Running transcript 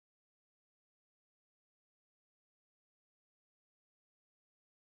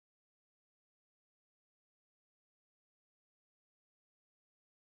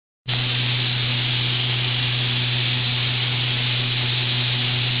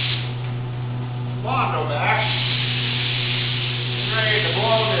throttle back. I'm ready to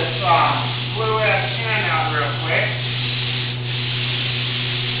blow this blue S10 out real quick.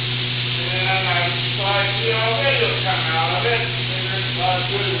 And I thought I'd see how video come out of it. Figured it's about as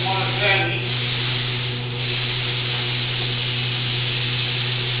good as one of any.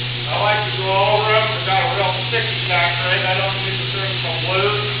 I like to go over them. I've got a real sticky tack rig. I don't use the surgical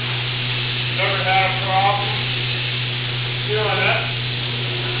blue. Never had a problem doing it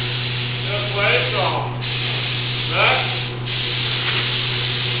this way, so that's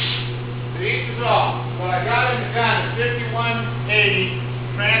the each is off. What I got in the gun is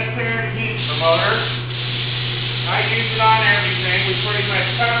 5180 transparent heat promoter. I use it on everything. We pretty much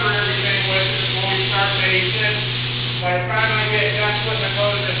cover everything with it before we start basing. By the time I get done putting the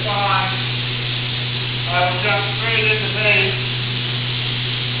coat of this on, I will jump straight into base.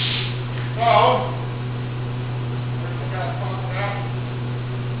 So,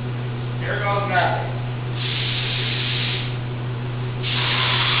 here goes that.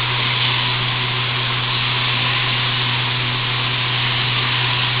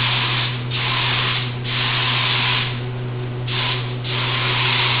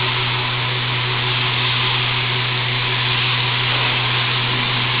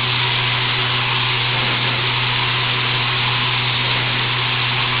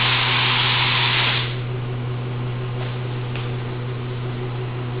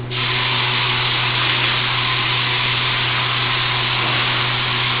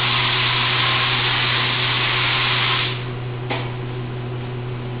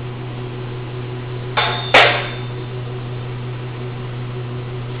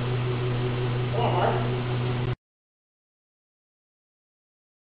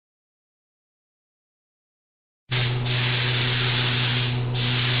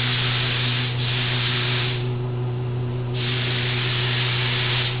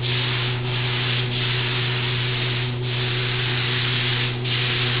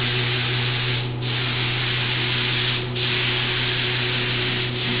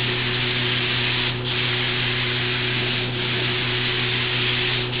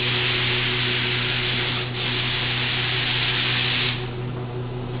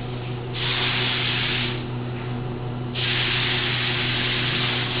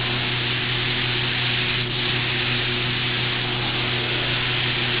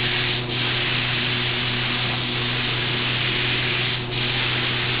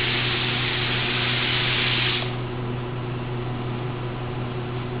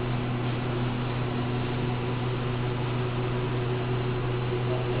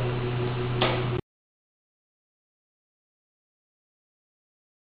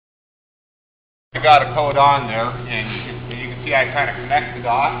 I got a coat on there, and you can see I kind of connect the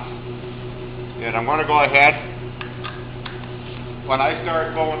dots. And I'm going to go ahead. When I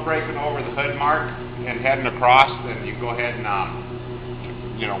start breaking over the hood mark and heading across, then you go ahead and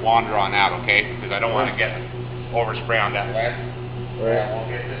wander on out, okay? Because I don't want to get overspray on that lead. Right. And we'll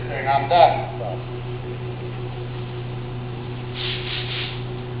get this thing undone. So.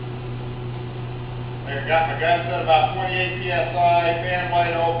 I've got my gun set about 28 psi, fan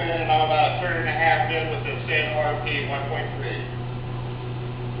wide open, and I'm about a third and a half in with this same RP 1.3.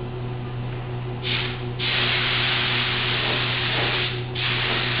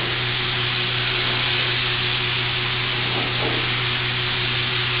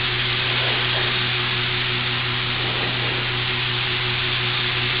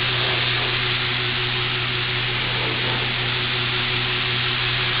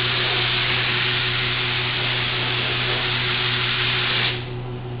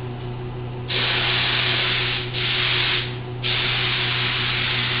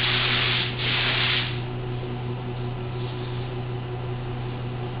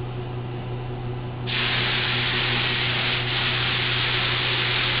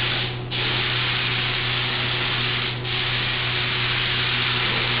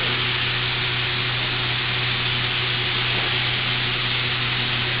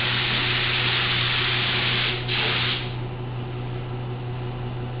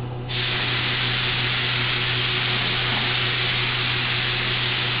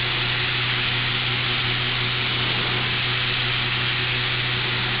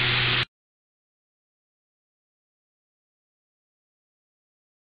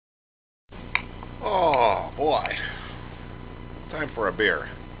 Oh boy, time for a beer.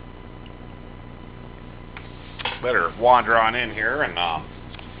 Better wander on in here and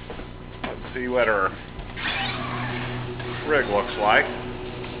let's see what our rig looks like.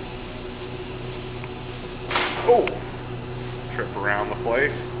 Oh, trip around the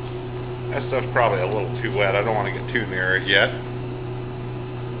place. That stuff's probably a little too wet. I don't want to get too near it yet.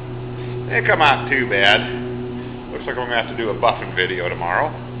 Didn't come out too bad. Looks like I'm going to have to do a buffing video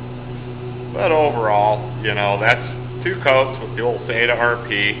tomorrow. But overall, you know, that's 2 coats with the old Theta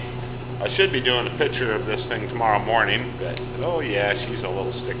RP. I should be doing a picture of this thing tomorrow morning, but oh yeah, she's a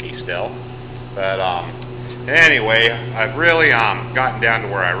little sticky still. But anyway, I've really gotten down to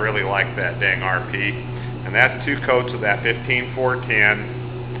where I really like that dang RP, and that's 2 coats of that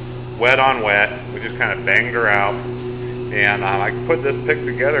 15410, wet on wet. We just kind of banged her out, and I can put this pick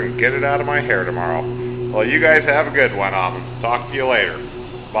together and get it out of my hair tomorrow. Well, you guys have a good one. Talk to you later.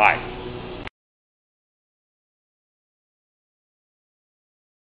 Bye.